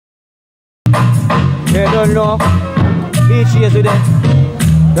You don't know. Beach here today.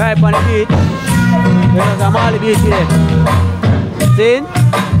 Right on the beach. There's a Marley beach here. See?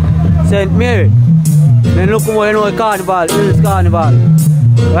 St. Mary. Then look more, you know, the carnival. Hills Carnival.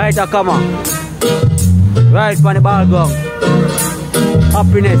 Right a come on. Right on the ball ground.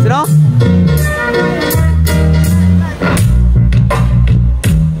 Happiness, you know?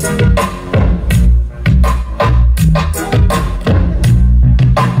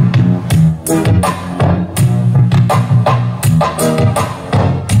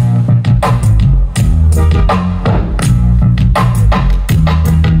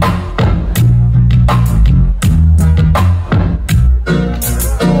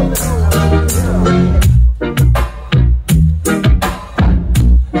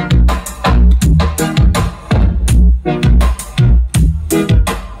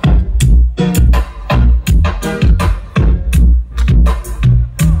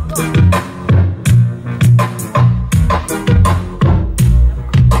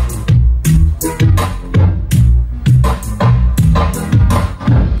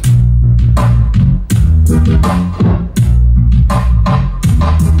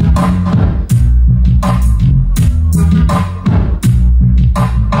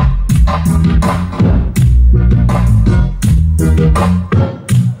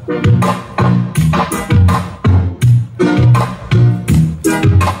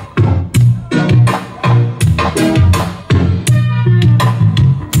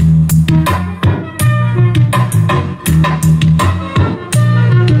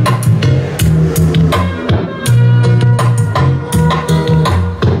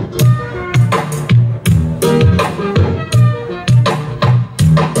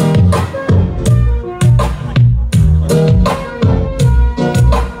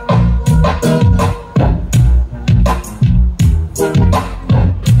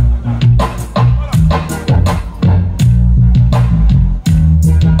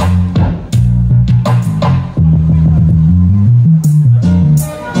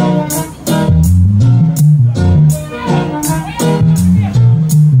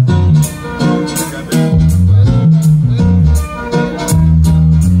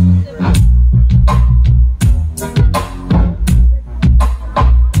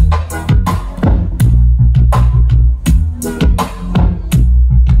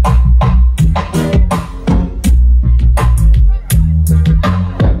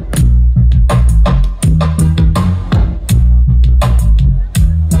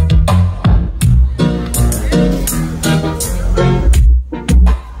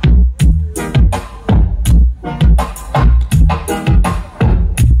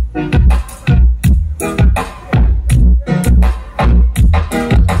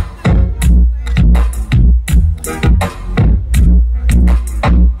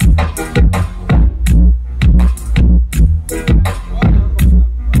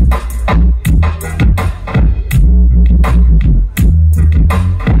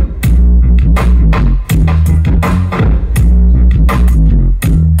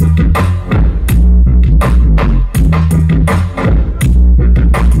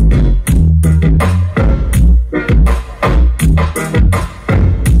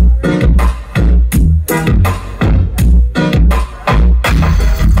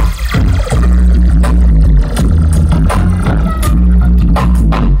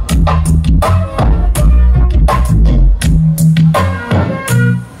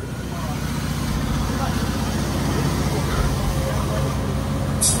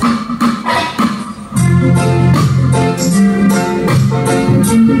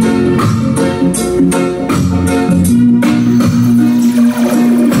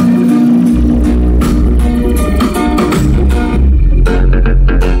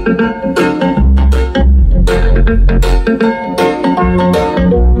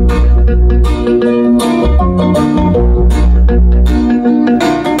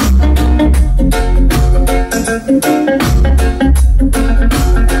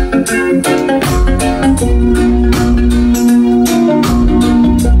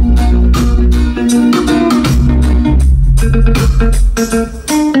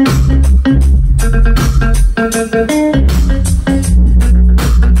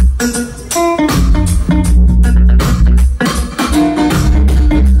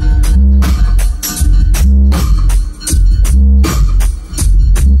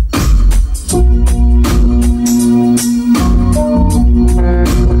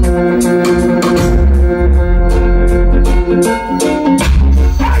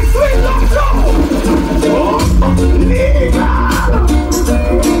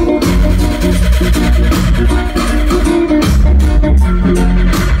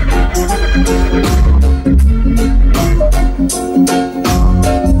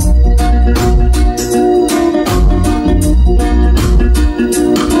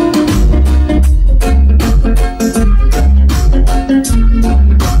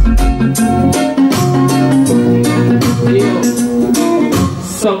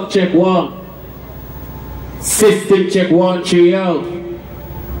 check 1. System check 1, 3 out.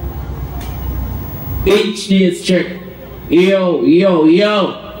 HDS check. Yo. You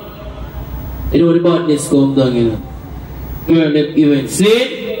know the badness come down, you know. Girl, them even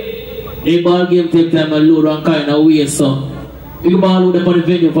see? The ball game take time and load and kind of way, so. We go all over the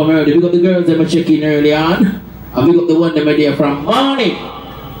venue from early. We got the girls that were checking early on. And we got the one that were there from morning.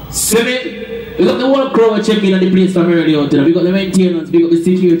 See me? We got the whole crew checking on the place from early on. We got the maintenance, we got the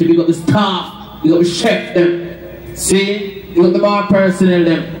security, we got the staff, we got the chef them. See? We got the bar personnel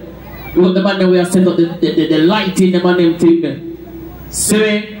them. We got the man that we have set up the lighting them and them thing them. See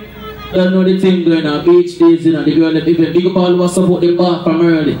me? Don't know the thing going on, beach days, you know, the girl that even big up all of us support the bar from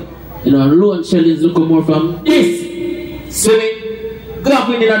early. You know, loan shell is looking more from this. See me? Go up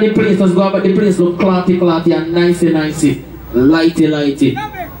in the place, let's go up at the place, look clatty and nicey. Lighty.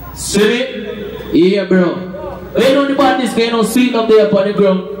 See me? Yeah, bro. You know the badness going on sweet up there upon the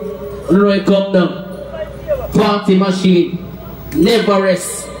ground. You know it come down. Party machine. Never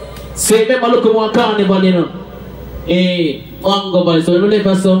rest. See, remember look at one carnival, you know. Hey, mango ball. So you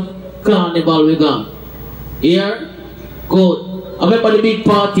never saw carnival we gone. Here? Good. I remember the big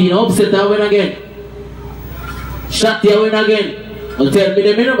party, you know, upset I win again. Shot I win again. And tell me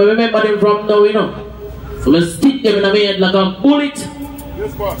them, you know, but remember them from now, you know. So let's stick them in my head like a bullet.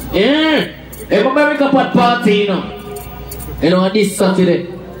 Yes, boss. Yeah. Hey, America party, you know. You know, this Saturday.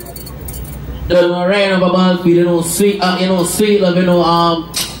 Don't know, right over Battlefield, you know, sweet love, you know,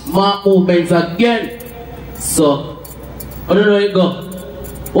 mark movements again. So, I don't know where you go.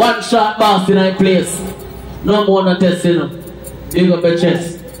 One shot boss in my place. No more no test, you know. Big up your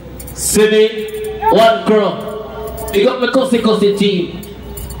chest. See me? One crow. Big up my cussy team.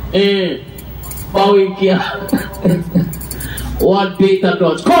 Bowing here. One beta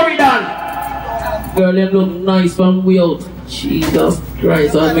clutch. Corridor! Girl, them look nice from way out. Jesus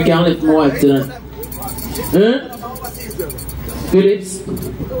Christ, I can't lift my wife tonight. Phillips?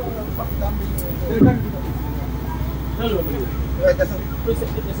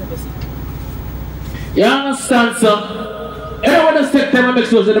 You understand, sir? Everyone just take time and make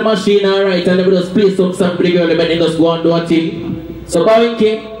sure that the machine alright and they just play some song for the girl and then just go and do a thing. So Bowing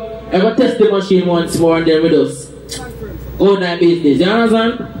King, ever test the machine once more and then with us. Go night business, you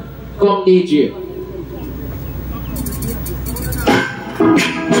understand? Come DJ.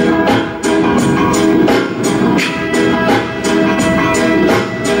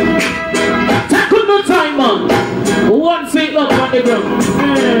 Take good no time, man. One feet up on the ground.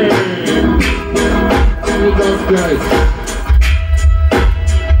 Jesus Christ.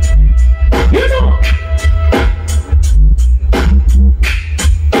 You know.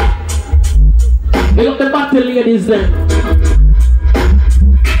 We got the battle ladies then.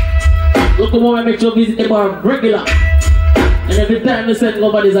 Look at I make sure visit the bar regular. And every time I send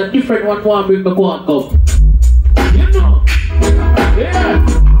over, there's a different one for bring the quad cup. You know? Yeah.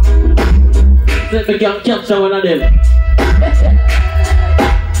 Say we can capture one of them.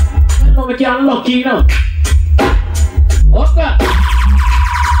 You know we can lucky, you know. Okay.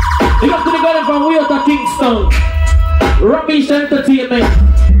 We got to the girl from way out of Kingston. Rubbish Entertainment.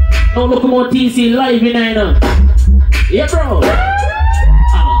 Now look at TC live in there, you know. Yeah, bro.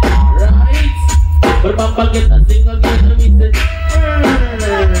 Berbambang kita single kita bisa.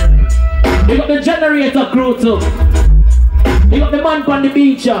 We got the generator crew too. We got the man on the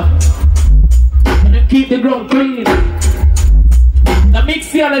beach, and then keep the ground clean. The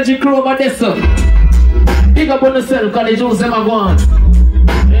mixology crew over there, so big up on yourself, cause the juice them are gone.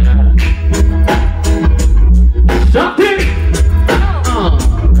 Shut it.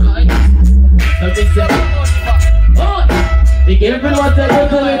 Alright. Oh, be careful what they do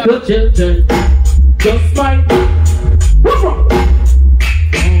to little children. Just like what's wrong?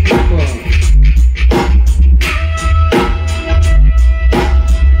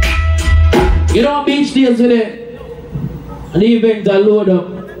 You know beach days today and the events are load up.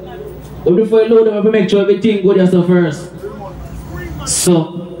 But before you load up, I have to make sure everything good as the first. So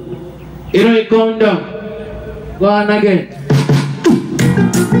you know you come down. Go on again.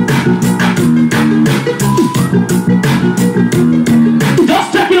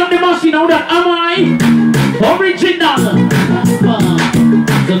 Just checking out the machine now that am I original?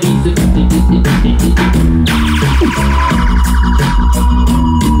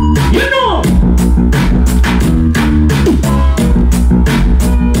 You know.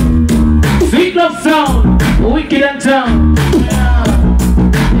 Sweet love sound, wicked and town.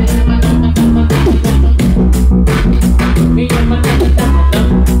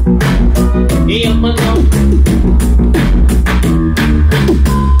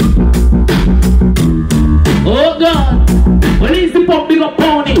 Oh God, when is the pop big up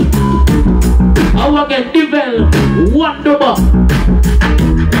pony? get the bell. One double.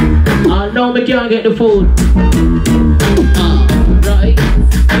 I know me can't get the food. Right.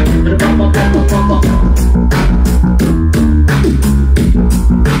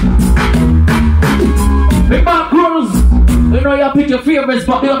 Big man girls, you know you pick your favorites,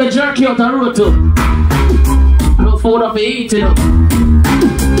 but we have the jerky out the road too. No food of eating, you know.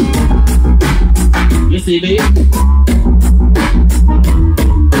 You see me?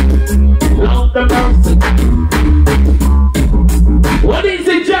 Out the mercy. What is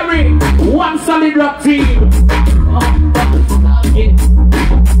it, Jerry? One solid rock team.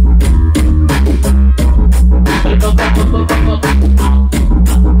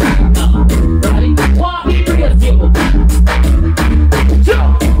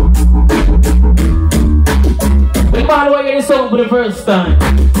 We found a way to get this song for the first time.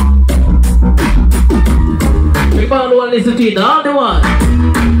 We found one listen to it, the other one.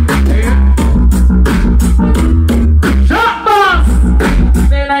 Shot boss!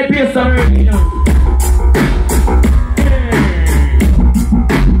 Then I pierce the radio.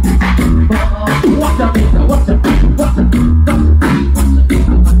 What's up, Mr. What's up? What's up?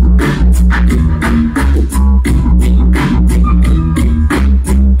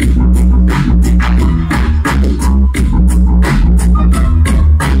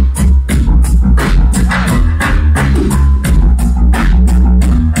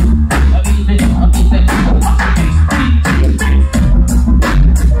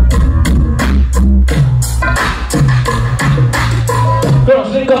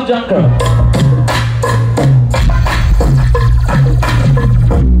 Junker.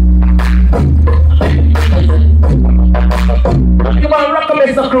 Come on, rock a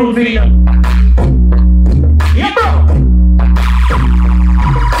Mr. Cruising. Yeah, bro.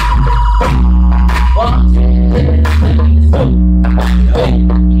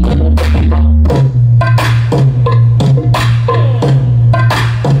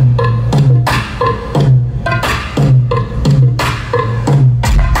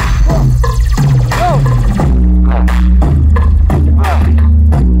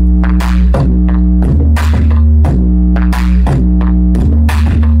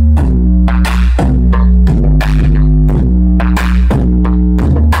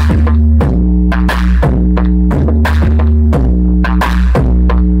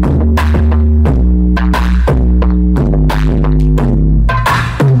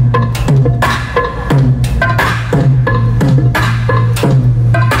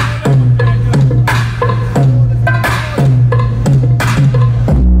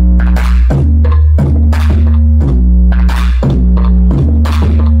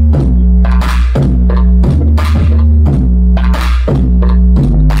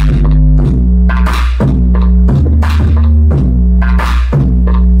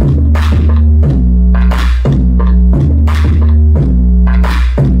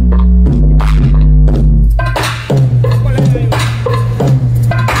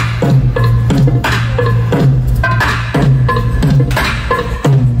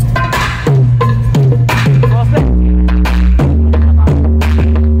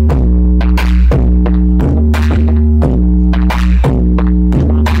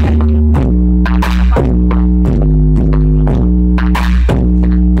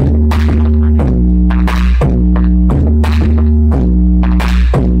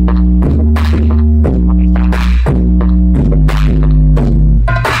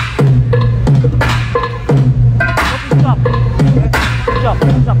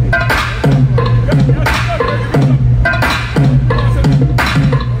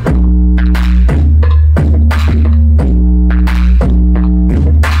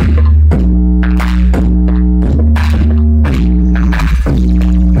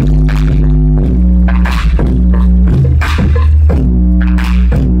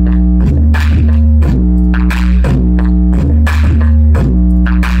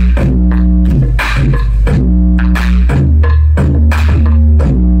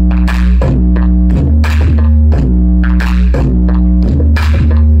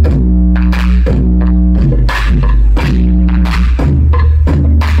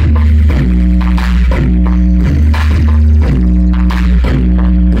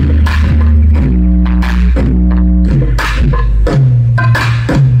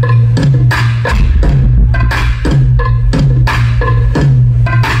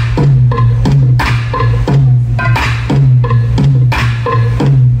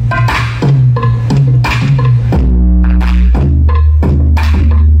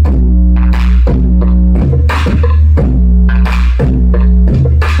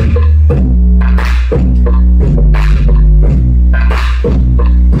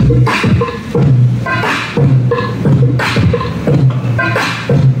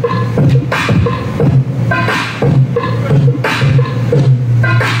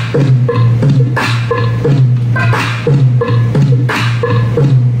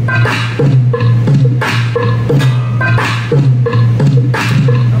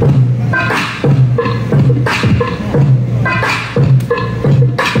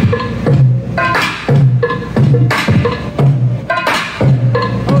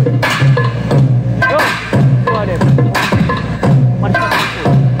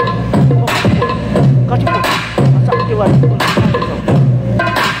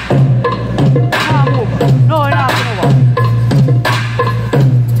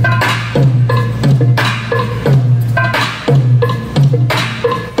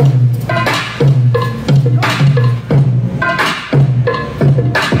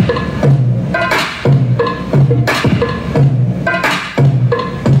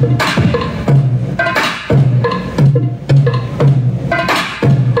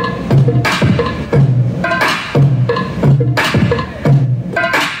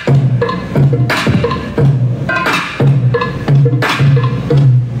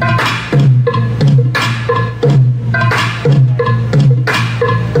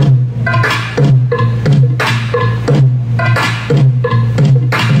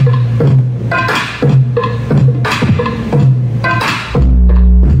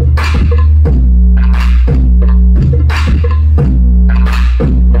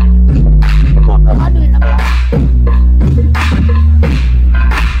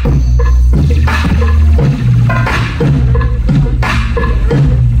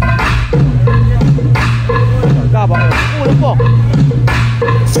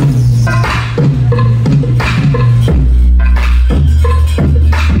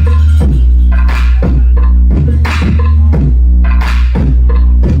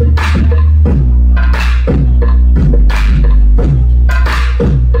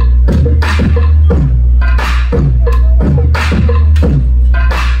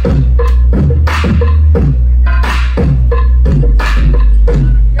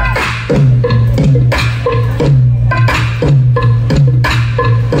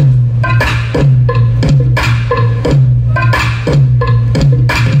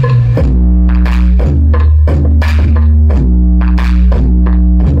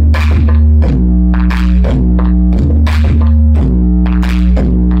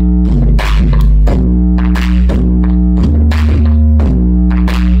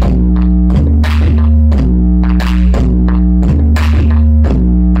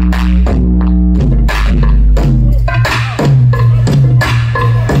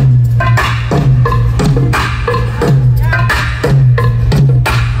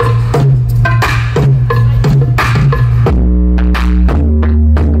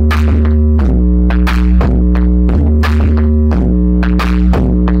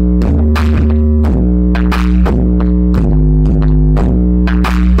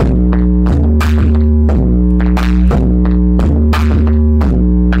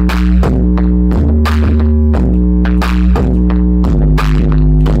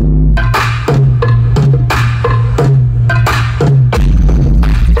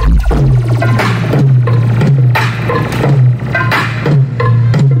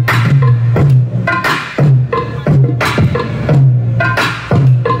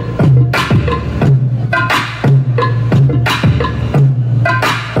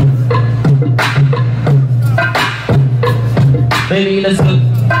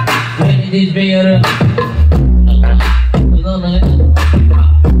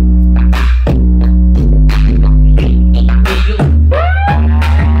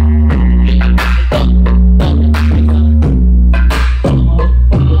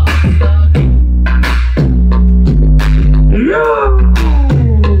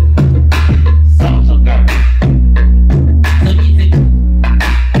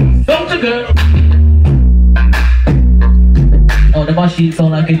 girl. Oh, the machine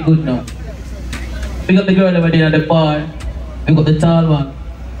sound like it's good now. Pick up the girl over there at the bar. Pick up the tall one.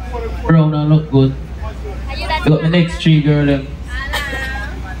 Brown and look good. Pick up the next three girl them.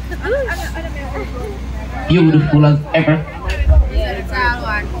 Beautiful as ever. Yeah, the tall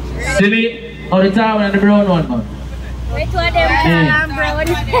one. See me? Oh, the tall one and the brown one, man. Which one of them tall and brown?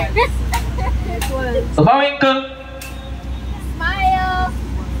 So, Winkle. Smile.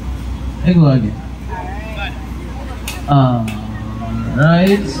 Hey, go again.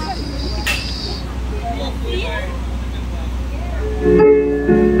 Alright.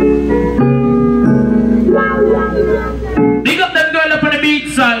 Big up them girl up on the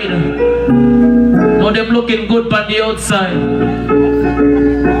beach side. Now them looking good on the outside.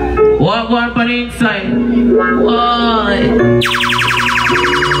 What go on the inside? Why?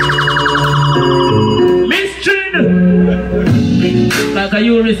 Miss Trin! Like how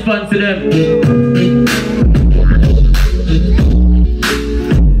you respond to them?